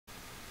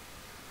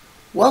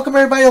Welcome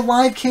everybody to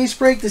Live Case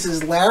Break. This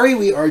is Larry.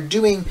 We are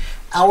doing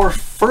our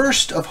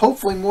first of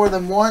hopefully more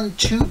than one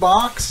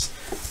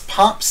 2-box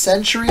Pop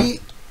Century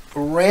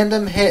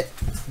random hit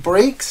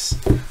breaks.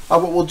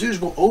 What we'll do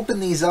is we'll open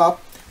these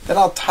up, then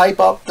I'll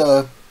type up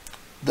the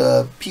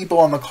people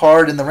on the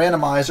card in the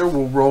randomizer.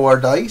 We'll roll our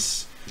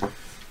dice.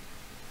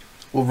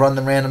 We'll run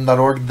the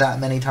random.org that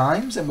many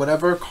times, and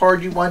whatever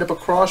card you wind up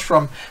across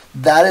from,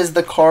 that is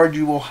the card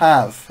you will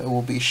have. It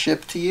will be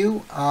shipped to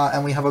you,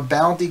 and we have a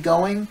bounty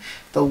going.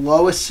 The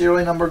lowest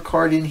serial number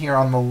card in here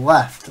on the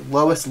left,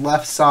 lowest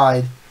left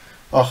side.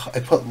 Oh, I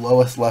put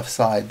lowest left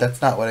side.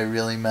 That's not what I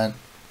really meant.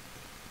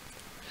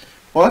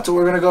 Well, that's what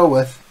we're going to go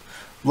with.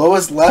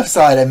 Lowest left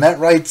side. I meant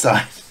right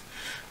side.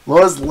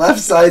 Lowest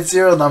left side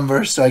serial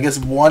number, so I guess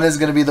 1 is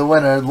going to be the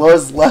winner.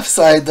 Lowest left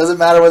side, doesn't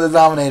matter what the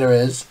denominator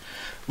is.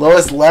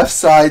 Lowest left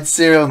side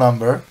serial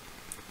number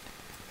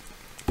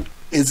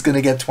is going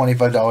to get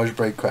 $25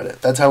 break credit.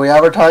 That's how we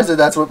advertise it.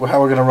 That's how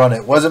we're going to run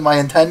it. Wasn't my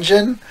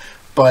intention,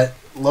 but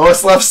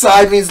lowest left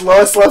side means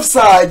lowest left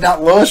side,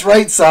 not lowest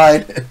right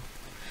side.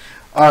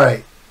 All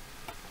right.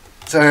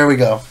 So here we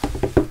go.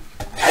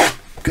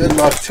 Good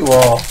luck to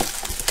all.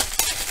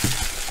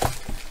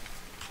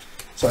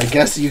 So I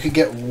guess you could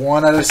get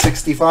 1 out of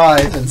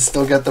 65 and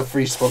still get the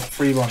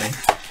free money.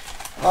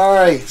 All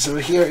right. So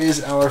here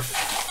is our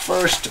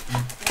first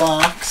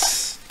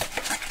box.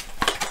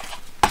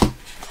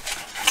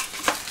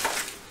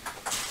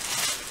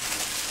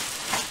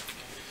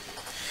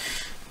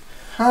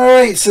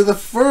 Alright, so the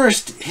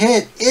first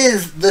hit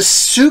is the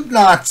Soup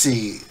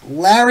Nazi,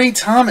 Larry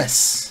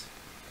Thomas.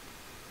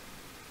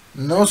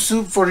 No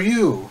soup for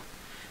you.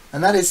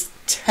 And that is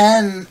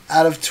 10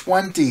 out of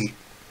 20.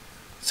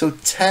 So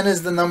 10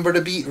 is the number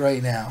to beat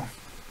right now.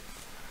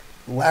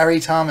 Larry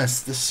Thomas,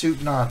 the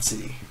Soup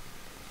Nazi.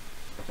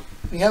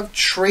 We have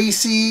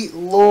Tracy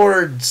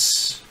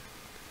Lords.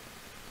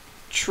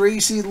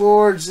 Tracy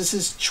Lords, this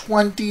is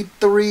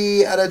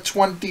 23 out of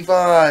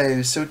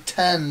 25. So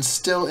 10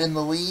 still in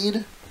the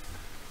lead.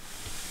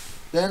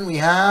 Then we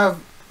have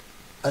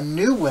a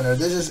new winner.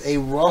 This is a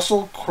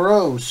Russell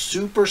Crowe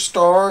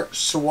Superstar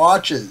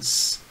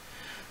Swatches.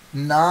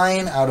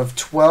 9 out of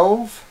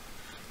 12.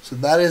 So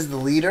that is the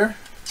leader.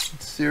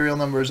 Serial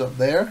number is up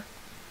there.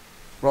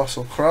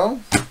 Russell Crowe.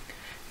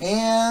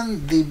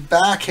 And the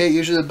back hit,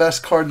 usually the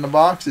best card in the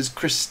box, is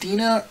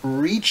Christina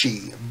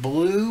Ricci.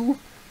 Blue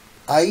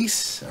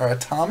Ice, or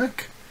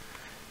Atomic.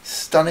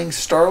 Stunning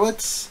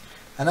Starlets.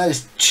 And that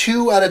is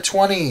 2 out of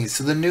 20.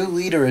 So the new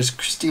leader is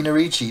Christina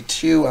Ricci,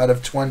 2 out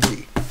of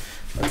 20.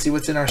 Let's see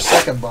what's in our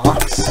second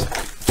box.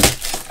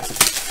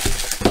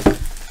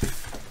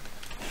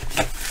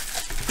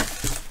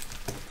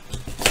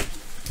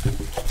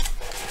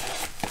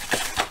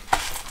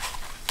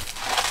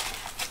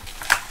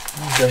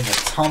 Getting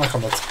Atomic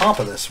on the top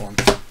of this one.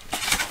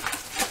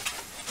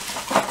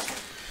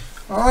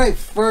 Alright,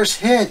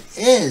 first hit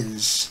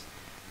is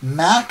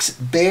Max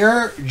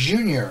Baer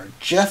Jr.,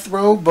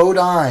 Jethro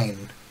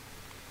Bodine.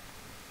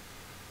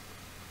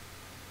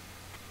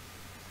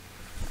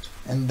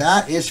 And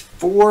that is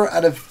 4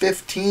 out of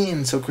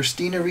 15, so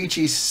Christina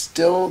Ricci's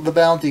still the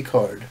bounty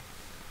card.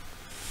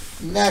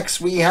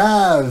 Next we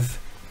have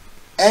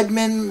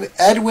Edwin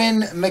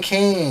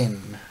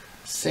McCain,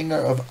 singer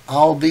of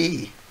I'll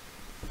Be.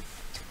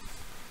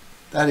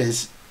 That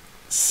is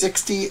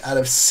 60 out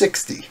of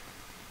 60.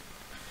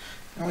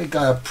 And we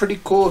got a pretty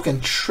cool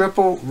looking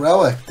triple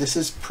relic. This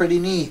is pretty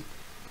neat.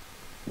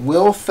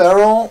 Will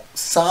Ferrell,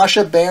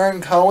 Sacha Baron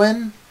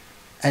Cohen,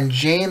 and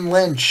Jane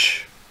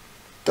Lynch.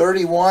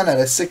 31 out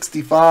of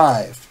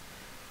 65.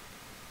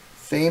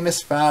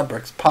 Famous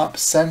Fabrics, Pop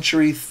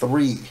Century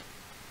 3.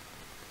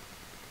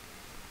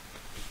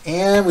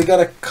 And we got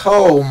a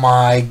oh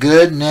my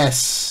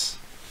goodness.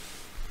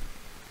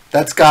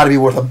 That's got to be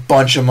worth a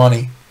bunch of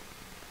money.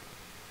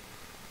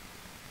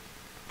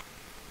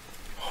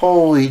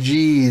 Holy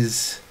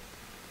jeez.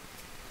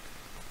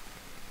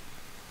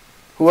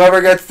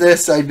 Whoever gets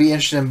this, I'd be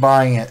interested in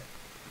buying it.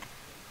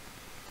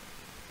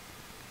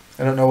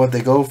 I don't know what they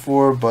go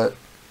for, but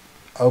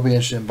I'll be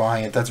interested in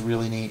buying it. That's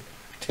really neat.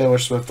 Taylor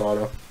Swift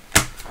auto.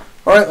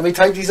 Alright, let me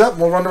type these up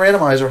and we'll run the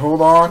randomizer.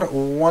 Hold on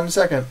 1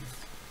 second.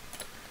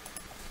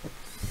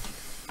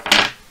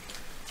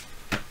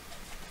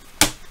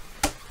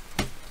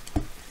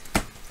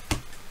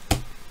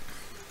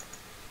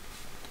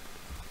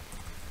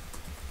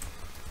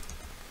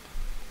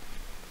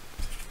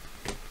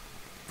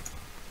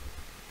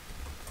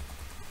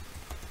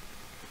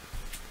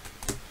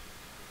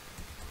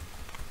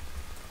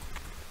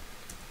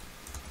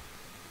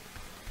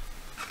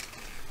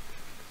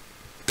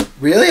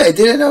 Really? I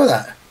didn't know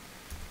that.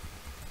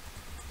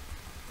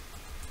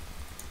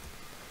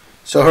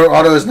 So her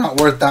auto is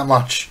not worth that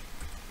much.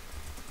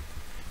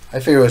 I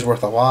figured it was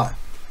worth a lot.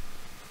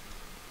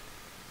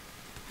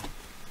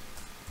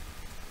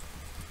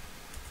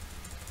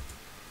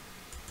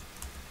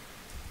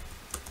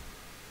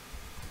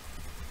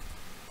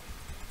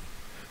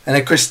 And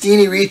a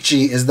Christina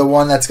Ricci is the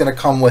one that's going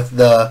to come with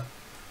the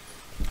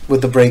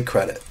break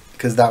credit,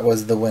 because that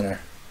was the winner.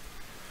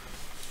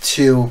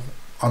 2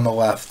 on the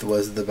left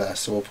was the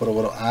best. So we'll put a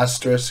little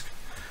asterisk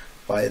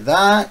by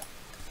that.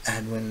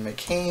 Edwin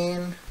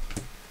McCain.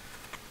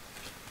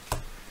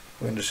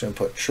 We're just going to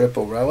put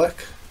triple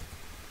relic.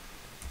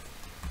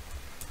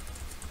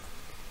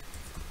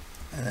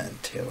 And then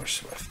Taylor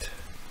Swift.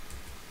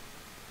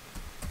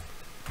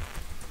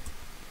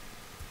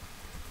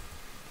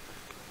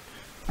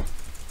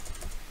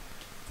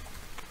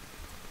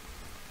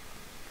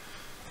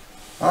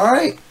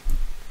 Alright,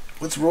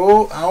 let's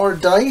roll our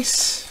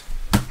dice.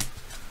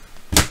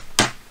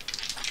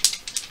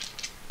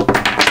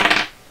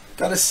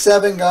 Got a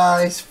 7,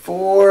 guys.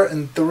 4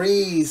 and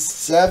 3,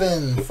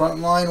 7.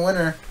 Frontline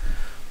winner.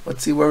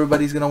 Let's see where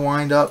everybody's going to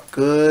wind up.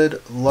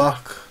 Good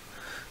luck.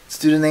 Let's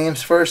do the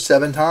names first.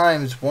 7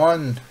 times.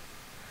 1,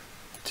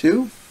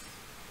 2,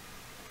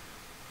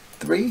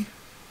 3,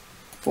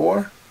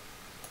 4,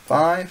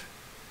 5,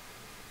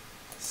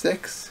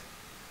 6,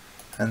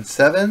 and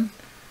 7.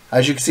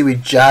 As you can see, we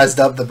jazzed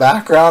up the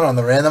background on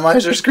the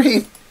randomizer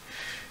screen.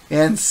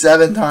 And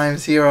 7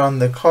 times here on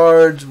the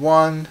cards.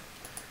 1,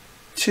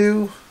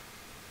 2,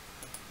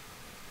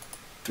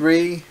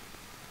 3,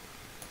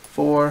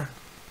 4,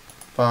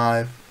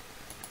 5,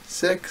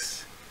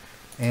 6,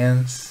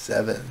 and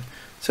 7.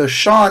 So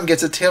Sean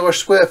gets a Taylor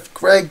Swift,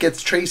 Greg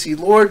gets Tracy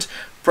Lords,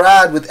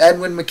 Brad with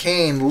Edwin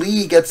McCain,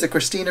 Lee gets the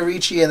Christina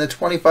Ricci and the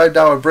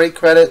 $25 break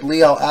credit.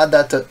 Lee, I'll add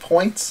that to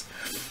points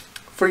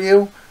for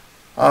you.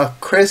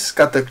 Chris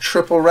got the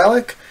triple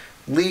relic.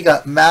 Lee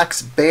got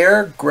Max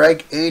Bear,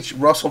 Greg H.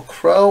 Russell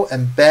Crowe,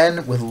 and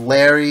Ben with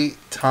Larry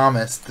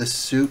Thomas, the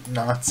Suit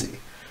Nazi.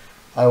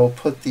 I will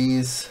put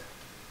these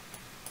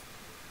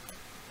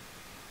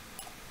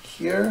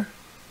here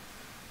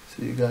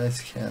so you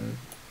guys can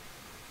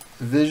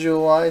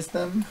visualize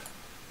them.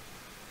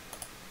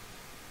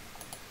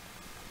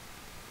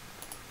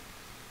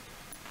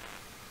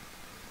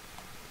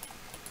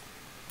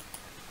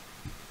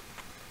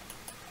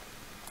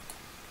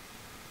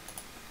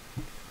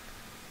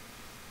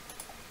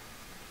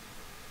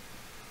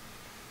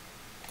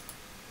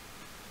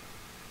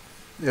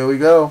 There we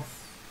go.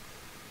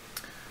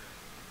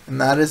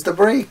 And that is the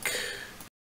break.